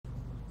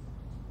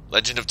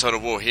Legend of Total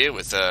War here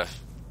with the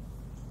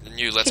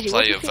new Let's Gigi,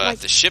 Play of like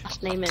the ship.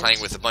 last I'm name playing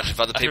is? with a bunch of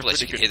other people,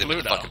 as you can hear them in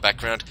the now. fucking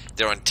background.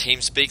 They're on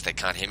TeamSpeak, they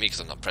can't hear me because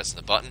I'm not pressing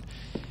the button.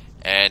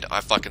 And I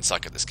fucking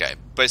suck at this game.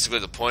 Basically,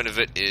 the point of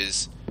it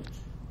is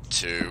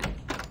to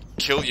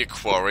kill your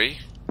quarry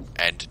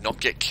and not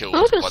get killed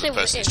I was gonna by say the what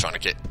it person who's is. trying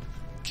to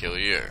kill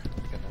you.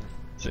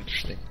 It's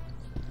interesting.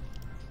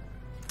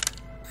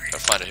 Gotta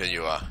find out who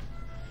you are.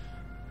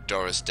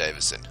 Doris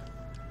Davison.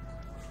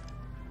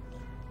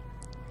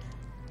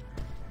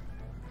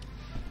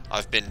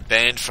 I've been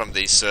banned from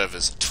these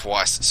servers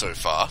twice so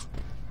far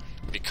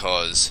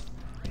because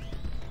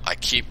I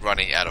keep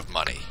running out of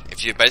money.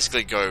 If you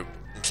basically go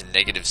into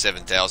negative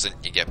 7,000,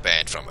 you get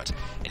banned from it.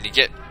 And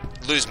you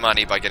lose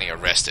money by getting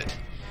arrested.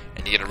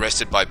 And you get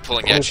arrested by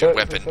pulling out your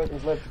weapon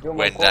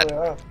when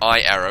that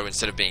eye arrow,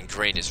 instead of being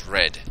green, is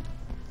red.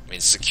 I mean,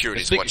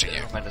 security's watching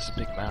you. Oh man, there's a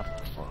big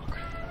map. Fuck.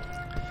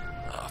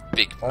 Oh,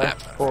 big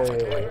map. I don't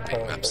fucking like big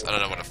maps. I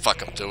don't know what the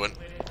fuck I'm doing.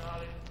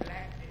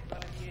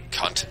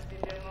 Cunt.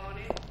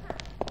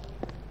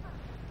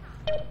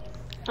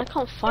 I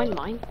can't find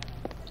mine.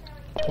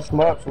 This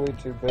map's way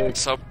too big.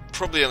 So I'll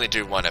probably only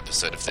do one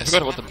episode of I this.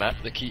 forgot what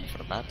the key for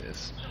the map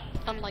is.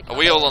 Unlike Are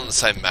we all on the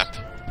same map?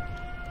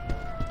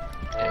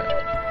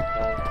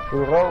 The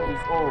round is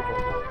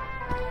over.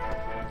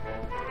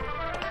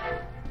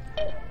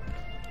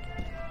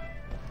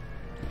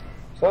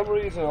 For some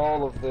reason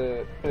all of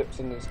the ships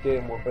in this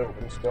game were built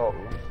in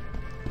Scotland.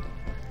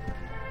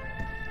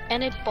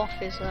 Enid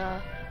Boff is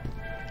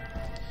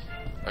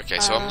Okay,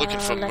 so I'm looking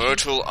for Legend.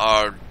 Myrtle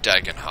R.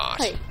 Dagenhart.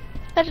 Hey,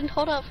 Legend,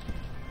 hold up.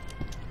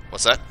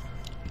 What's that?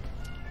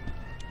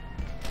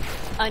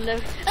 I know.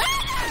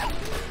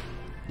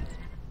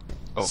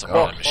 Oh Someone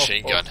god. with a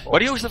machine gun. Why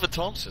do you always have a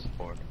Thompson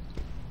for?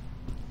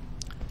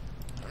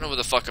 I don't know where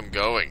the fuck I'm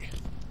going.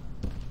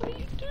 What are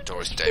you doing?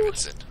 Doris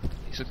Davidson.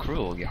 You're so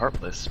cruel, you're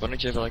heartless. Why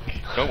don't you have like a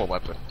normal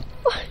weapon?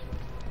 Why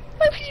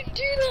would you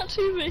do that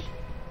to me?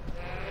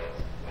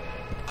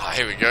 Ah,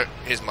 here we go.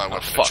 Here's my weapon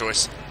of fuck.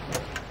 choice.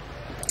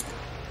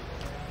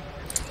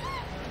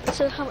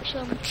 So how much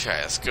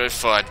Okay, let's go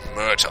find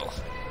Myrtle.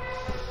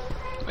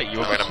 Wait, you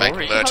I'm were gonna make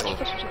Tory? Myrtle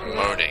How much you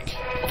moaning.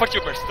 I thought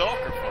you were a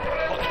stalker for.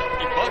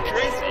 You got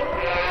crazy.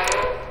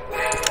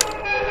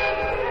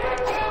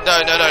 No.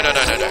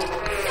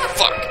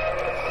 Fuck.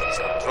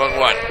 Wrong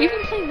one. You've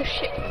been playing this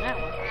shit for an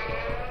hour.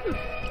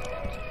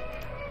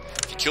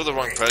 If you kill the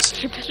wrong person,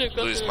 You better you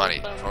go lose to money.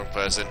 the Wrong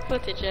person.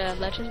 footage,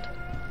 Legend.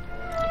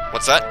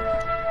 What's that?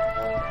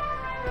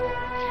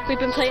 We've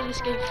been playing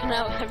this game for an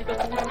hour. Have you got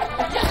the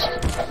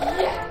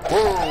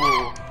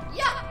Whoa!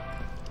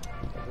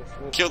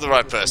 Kill the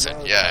right person.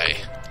 Yay.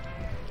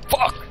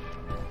 Fuck!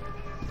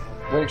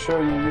 Make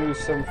sure you use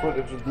some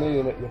footage of me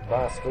in it, you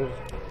bastard.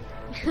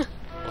 Well,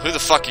 who the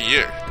fuck are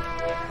you?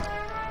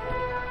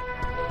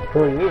 Who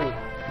are you?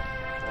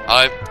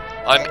 I'm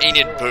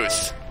Enid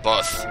Booth.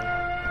 Both.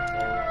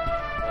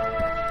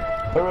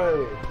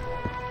 Hooray!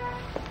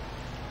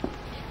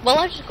 Well,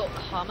 I just got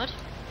karma.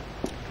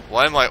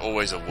 Why am I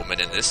always a woman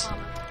in this?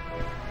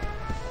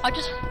 I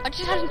just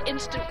had an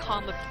instant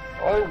karma.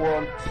 I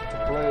want to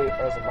play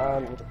as a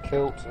man with a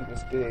kilt in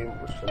this game,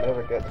 which I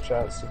never get the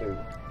chance to do.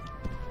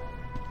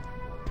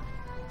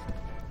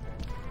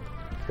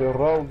 The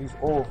round is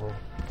over.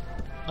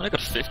 I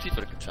got 50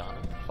 for the katana.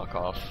 Fuck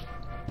off.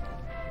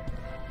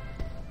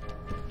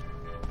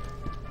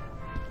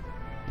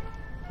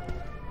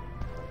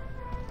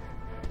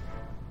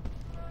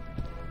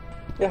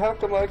 Yeah, how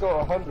come I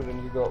got 100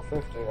 and you got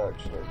 50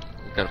 actually?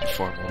 You gotta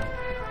perform well.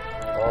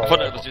 Oh, I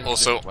thought it was just a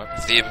Also, different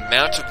weapon. the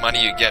amount of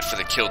money you get for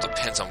the kill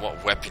depends on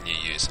what weapon you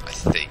use, I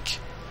think.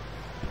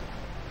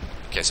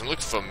 Okay, so I'm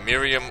looking for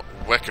Miriam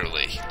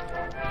Weckerly,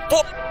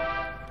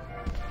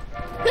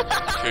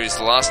 whose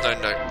last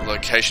known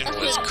location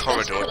was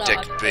Corridor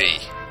Deck B.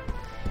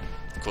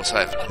 Of course,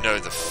 I have no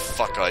the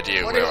fuck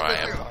idea where I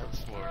am,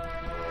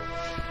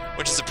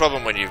 which is the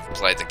problem when you've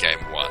played the game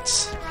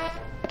once.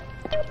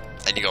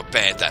 And you got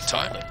banned that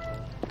time.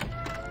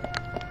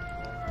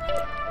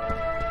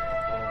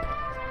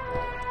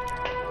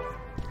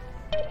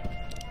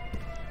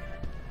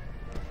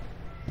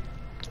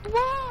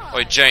 Wow.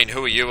 Oi, Jane,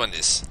 who are you on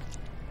this?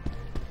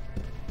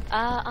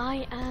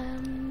 I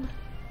am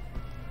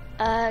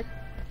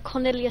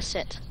Cornelia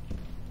Sitt.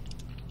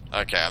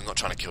 Okay, I'm not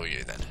trying to kill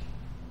you then.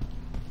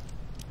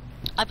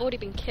 I've already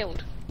been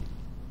killed.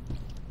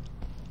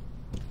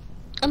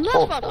 And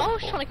last round, I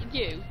was trying to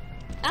kill you.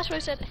 That's why I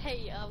said,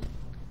 hey,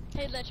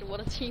 Legend,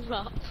 wanna team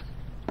up?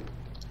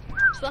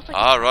 So that's like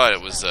Alright,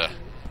 it was a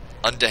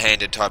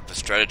underhanded type of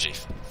strategy.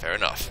 Fair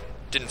enough.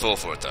 Didn't fall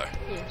for it though.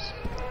 Yes.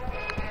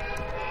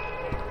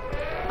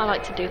 I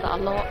like to do that a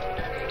lot.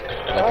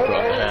 I How like to go do you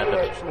underhanded.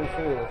 actually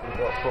feel if you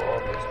got put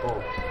on this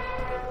boat?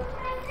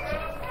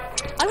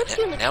 I would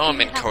feel like Now I'm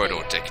you in have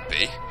Corridor it. Deck B.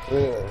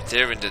 Yeah.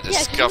 They're in the Yeah, 'cause you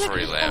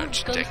Discovery like to Lounge,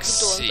 hold Deck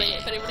guns to the door and C. say,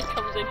 if anybody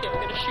comes in here,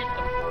 we're gonna shoot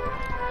them.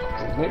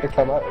 You need to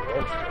come out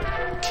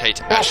eventually.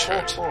 Kate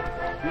Ashford.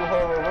 You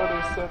have a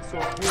ready sense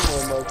of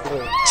humor, my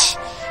friend.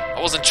 I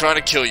wasn't trying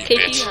to kill you, KG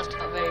bitch. has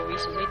come very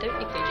recently, don't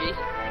you, KG?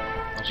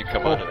 Why don't you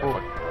come out of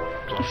there?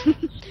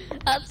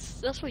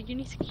 That's what you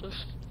need to give.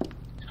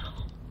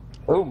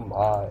 Oh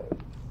my.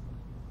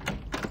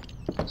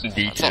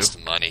 Indeed, I've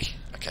lost money.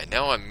 Okay,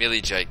 now I'm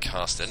Millie J.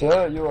 Carston.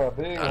 Sir, you are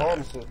being Uh.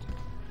 haunted.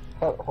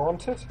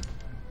 Haunted?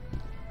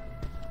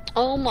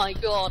 Oh my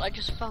god, I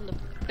just found the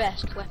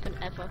best weapon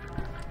ever.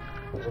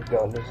 It's a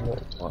gun, isn't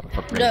it?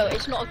 No,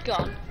 it's not a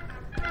gun.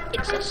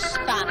 It's a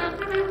spanner.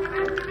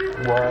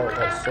 Wow,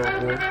 that's so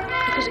good.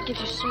 Because it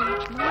gives you so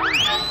much money.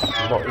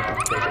 I'm not even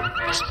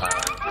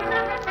kidding.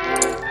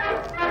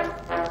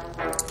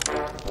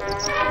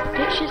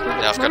 Bitches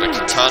like Now I've got a money.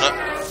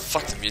 katana.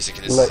 Fuck the music,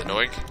 this is Like-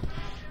 annoying.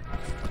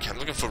 Okay, I'm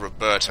looking for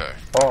Roberto.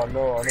 Oh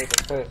no, I need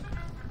a fit.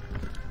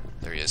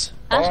 There he is.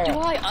 As do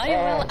I,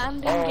 IRL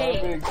and in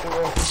game. big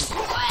surrender.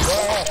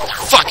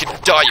 Fucking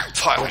die, you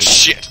pile of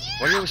shit!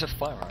 Why do you always have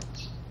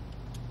firearms?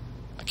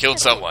 I killed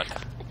someone.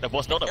 That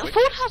was not a witch.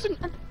 Ford has a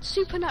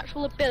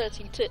supernatural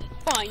ability to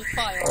find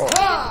fire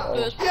Oh,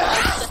 in the first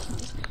 5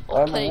 seconds of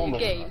I'm a playing a woman.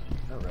 game.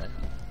 Alright.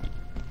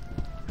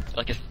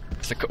 Like it's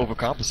like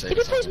overcompensating. If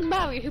he plays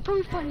Mario, he'll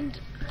probably find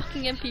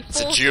fucking MP4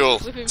 It's a duel.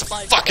 within It's a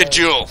 5 fucking seconds.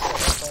 duel.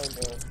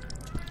 Find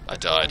I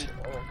died. a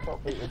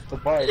copy of the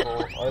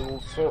Bible. I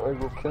will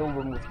kill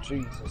them with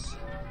Jesus.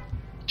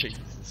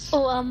 Jesus.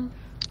 Oh,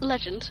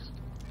 Legend.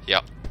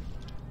 Yep.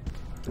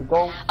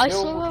 Don't I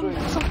kill saw the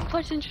Jesus. something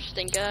quite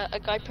interesting. A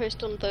guy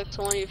posted on the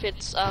one of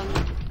its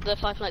the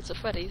Five Nights at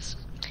Freddy's.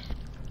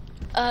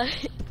 How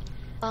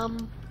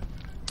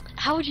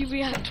would you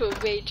react to a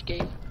rage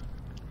game?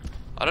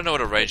 I don't know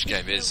what a rage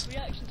game is.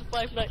 Reaction to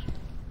Five Nights.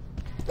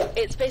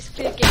 It's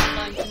basically a game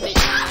designed to make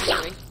you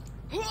angry.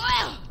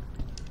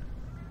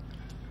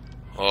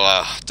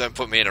 Oh, don't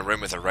put me in a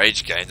room with a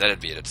rage game. That'd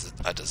be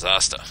a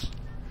disaster.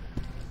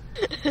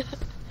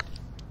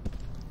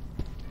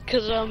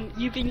 Because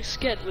you being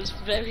scared was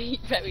very,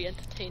 very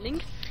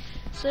entertaining.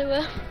 So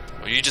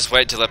Well, you just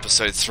wait till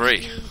episode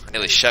 3. I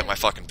nearly shat my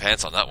fucking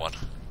pants on that one.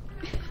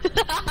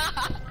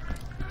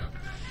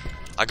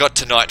 I got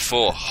to night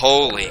 4.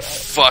 Holy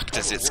fuck,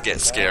 does it get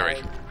scary.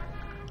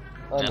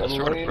 I'm Yeah, that's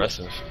sort of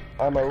impressive.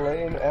 I'm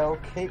Elaine L.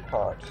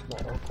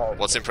 Capehart.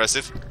 What's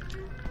impressive?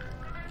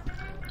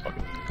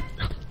 Fucking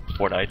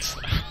 4 nights.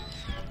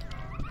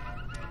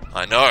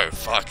 I know,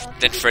 fuck.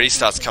 Then Freddy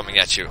starts coming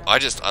at you.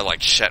 I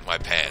like shat my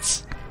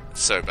pants.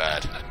 It's so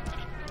bad.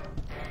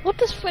 what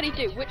does Freddy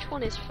do? Which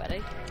one is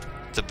Freddy?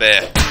 The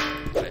bear.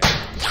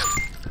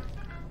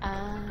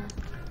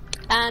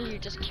 And you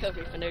just killed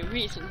me for no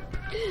reason.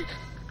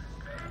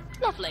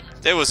 Lovely.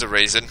 There was a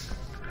reason.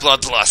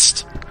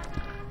 Bloodlust.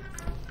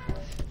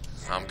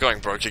 I'm going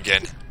broke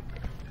again.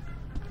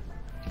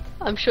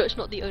 I'm sure it's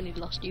not the only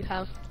lust you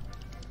have.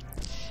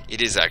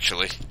 It is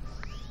actually.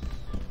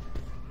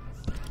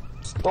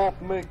 Stop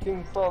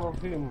making fun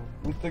of him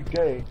with the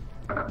gay.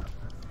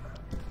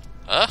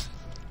 Huh?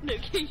 No,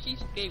 Casey's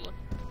the gay one.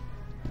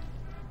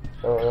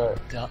 Alright.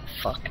 God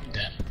fucking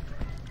damn.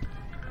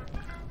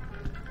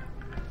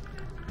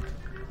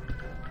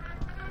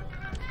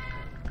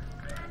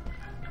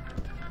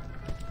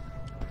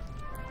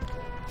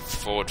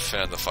 Ford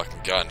found the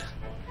fucking gun.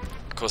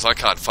 Of course, I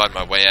can't find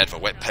my way out of a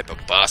wet paper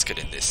basket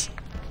in this.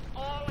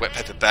 Wet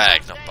paper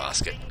bag, not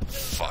basket.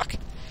 Fuck.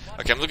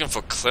 Okay, I'm looking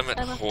for Clement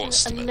And after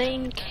Horstman.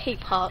 Elaine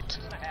Capehart.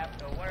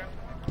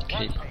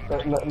 Okay.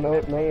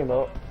 No, you're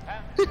not.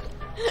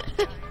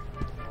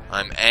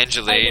 I'm I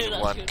Angeline know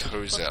One that's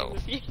good.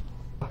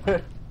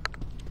 Kozel.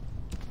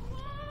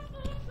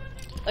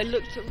 I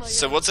looked at my.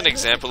 So, what's an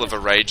example of a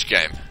rage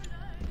game?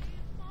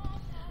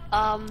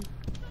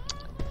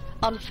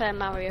 Unfair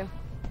Mario.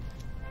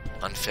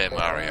 Unfair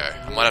Mario.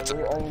 I might have to.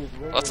 I'll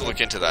have to look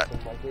into that.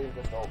 My game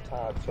just all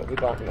tabbed, so I'll be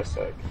back in a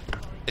sec.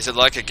 Is it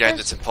like a game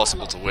that's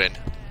impossible to win?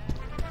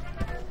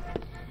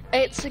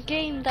 It's a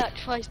game that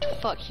tries to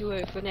fuck you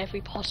over in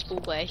every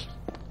possible way.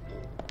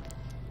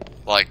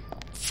 Like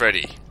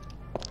Freddy.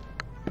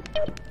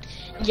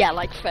 Yeah,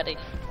 like Freddy.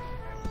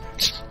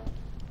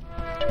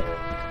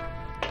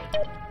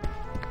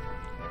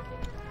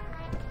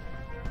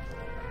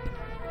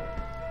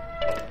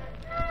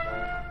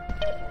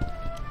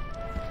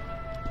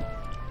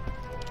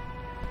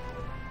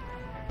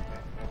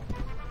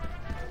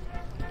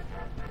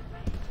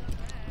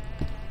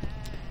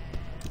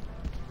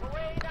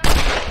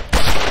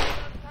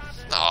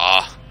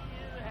 Ah.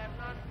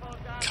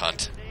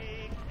 Cunt.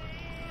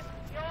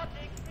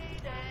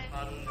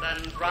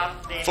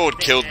 Ford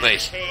killed me.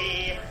 With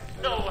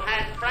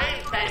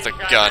a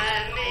gun.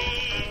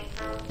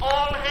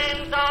 All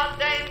hands are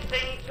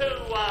dancing to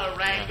a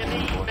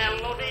raggedy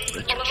melody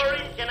full of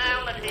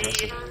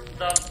originality.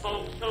 The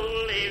folks who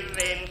live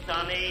in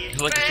sunny You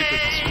like to keep it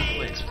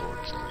place for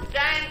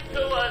dance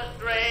to a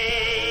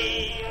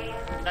strain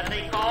that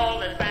they call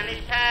the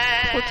Spanish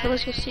Well, cat. tell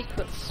us your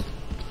secrets.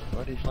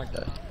 Where do you find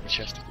that? The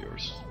chest of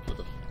yours for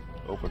the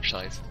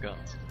oversized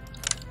guns.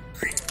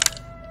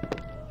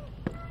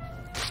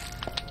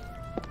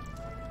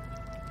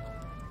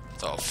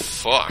 Oh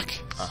fuck.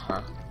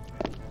 Uh-huh.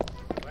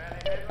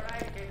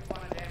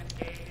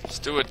 Let's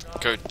do it.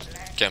 Go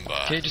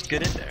Gemba. Okay, just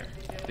get in there.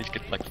 They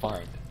get like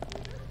farmed.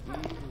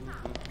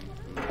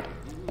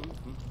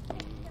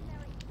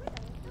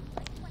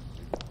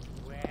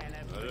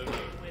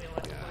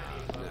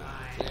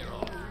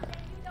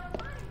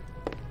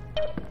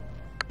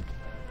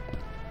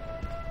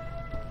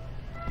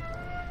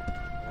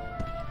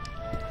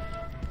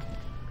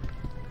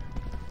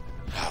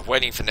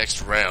 Waiting for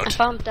next I round.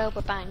 found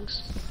Delbert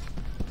Banks.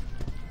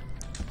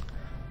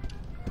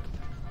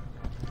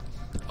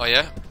 Oh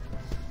yeah?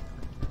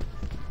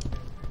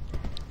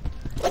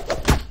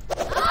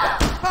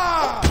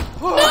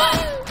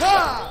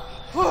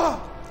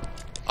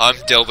 I'm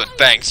Delbert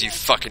Banks, you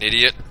fucking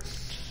idiot.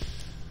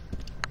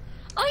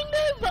 I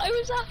know, but I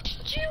was after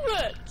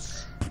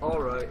Stuart.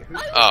 Alright,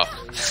 Oh.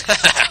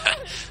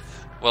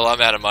 Well,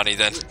 I'm out of money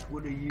then.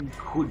 one of you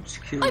hoods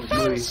I killed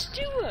found me?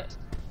 Stuart.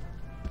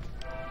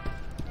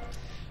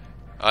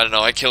 I don't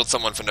know, I killed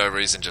someone for no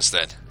reason just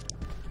then.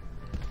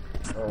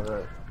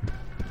 Alright.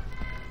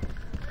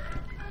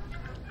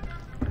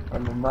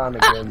 I'm a man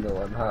again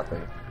though, I'm happy.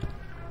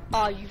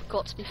 Oh, you've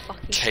got to be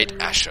fucking Kate kidding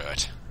me.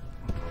 Ashert.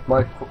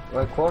 My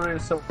quarry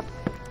is so...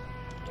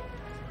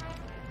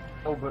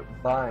 Albert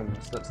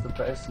Bangs, that's the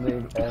best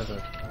name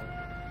ever.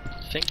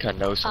 I think I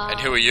know some. And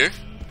who are you?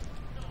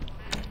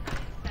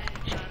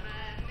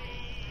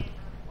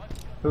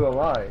 Who am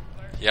I?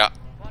 Yeah.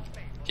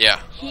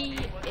 Yeah. He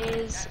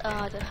is,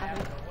 I don't have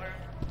him.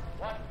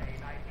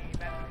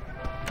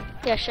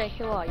 Yeah, Shay,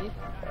 who are you?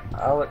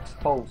 Alex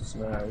Holtz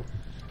now.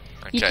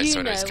 You Okay, do so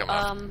it is know, come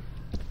up.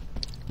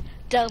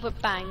 Delbert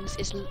Bangs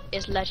is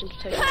Legend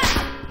 2.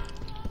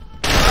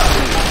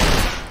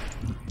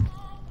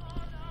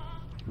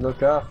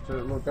 Look out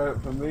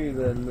for me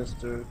then,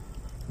 Mr.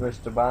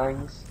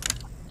 Bangs.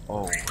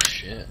 Oh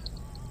shit.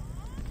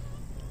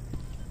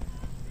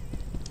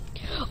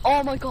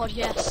 Oh my god,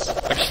 yes.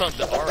 I just found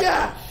the arc.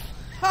 Yeah!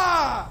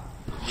 Ha!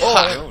 Oh,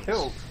 I got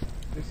killed.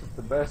 This is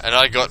the best. And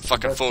I got this is the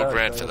fucking best $4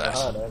 grand character for I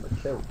that. ever had, I ever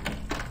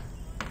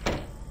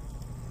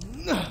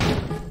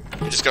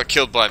killed. You just got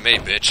killed by me,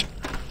 bitch.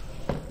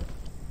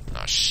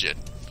 Oh shit.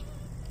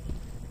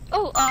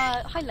 Oh,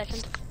 hi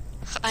Legend.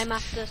 I'm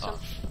after some...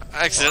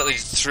 I accidentally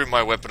threw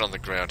my weapon on the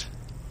ground.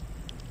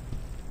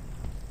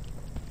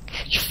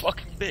 You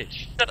fucking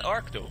bitch. What's that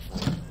arc though for?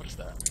 What is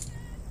that?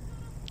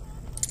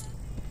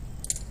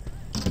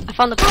 I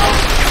found the ball.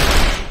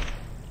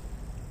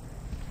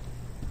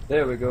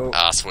 There we go.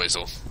 Ass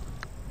weasel.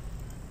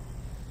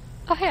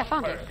 Oh, hey, I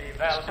found it.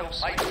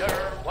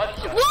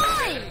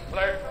 Why?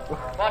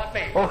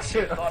 Oh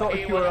shit, I thought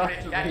you were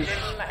after me.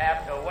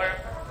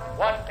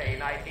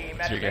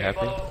 So you get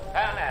happy?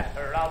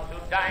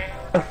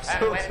 I'm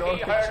so sorry,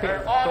 Jim. I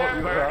thought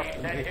you were after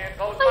me. I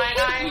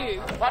hate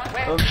you.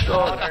 I'm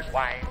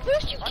sorry.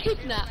 First you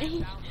kidnap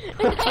me,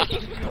 and then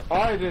you...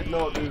 I did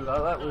not do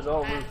that, that was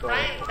all Luke.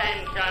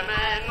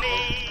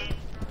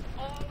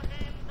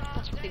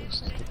 That's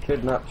ridiculous.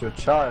 Kidnapped your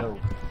child.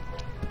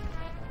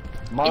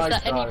 My Is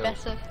that child. any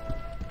better?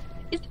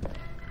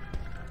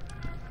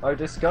 I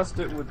discussed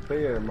it with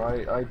Bear.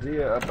 My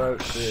idea about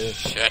the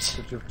Shit.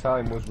 passage of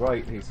time was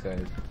right, he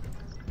said.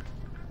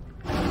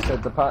 He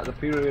said the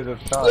period of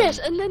time. Yes,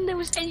 and then there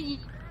was 8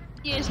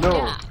 years No,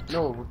 gap.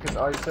 no, because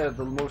I said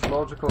the most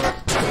logical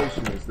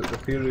explanation is that the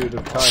period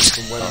of time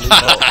from when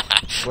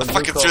Lukov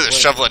Fucking threw the went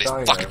shovel to in his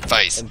China fucking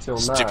face. until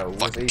Stupid now was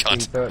fucking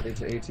cunt. 1830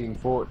 to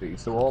 1840.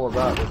 So all of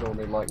that was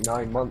only like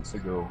 9 months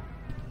ago.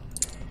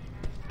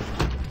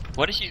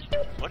 What did you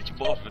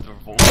blow up with the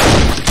revolver?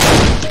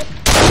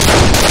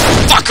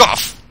 Fuck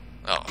off!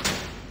 Oh.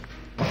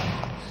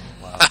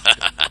 Wow.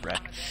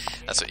 Wreck.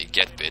 That's what you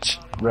get, bitch.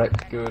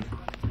 Wrecked good.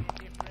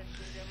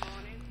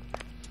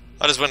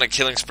 I just went on a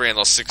killing spree and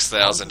lost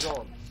 6,000.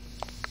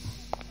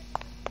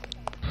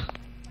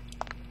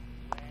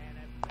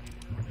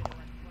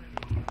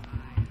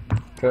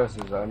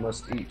 Curses, I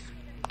must eat.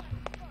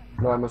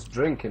 No, I must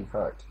drink, in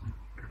fact.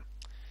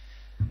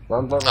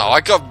 Landlord. Oh,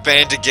 I got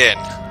banned again.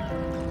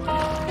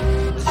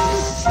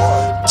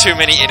 Too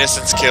many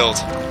innocents killed.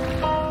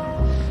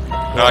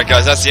 Alright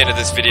guys, that's the end of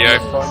this video.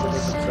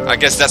 I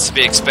guess that's to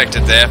be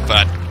expected there,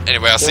 but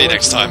anyway, I'll see you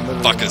next time,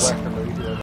 fuckers.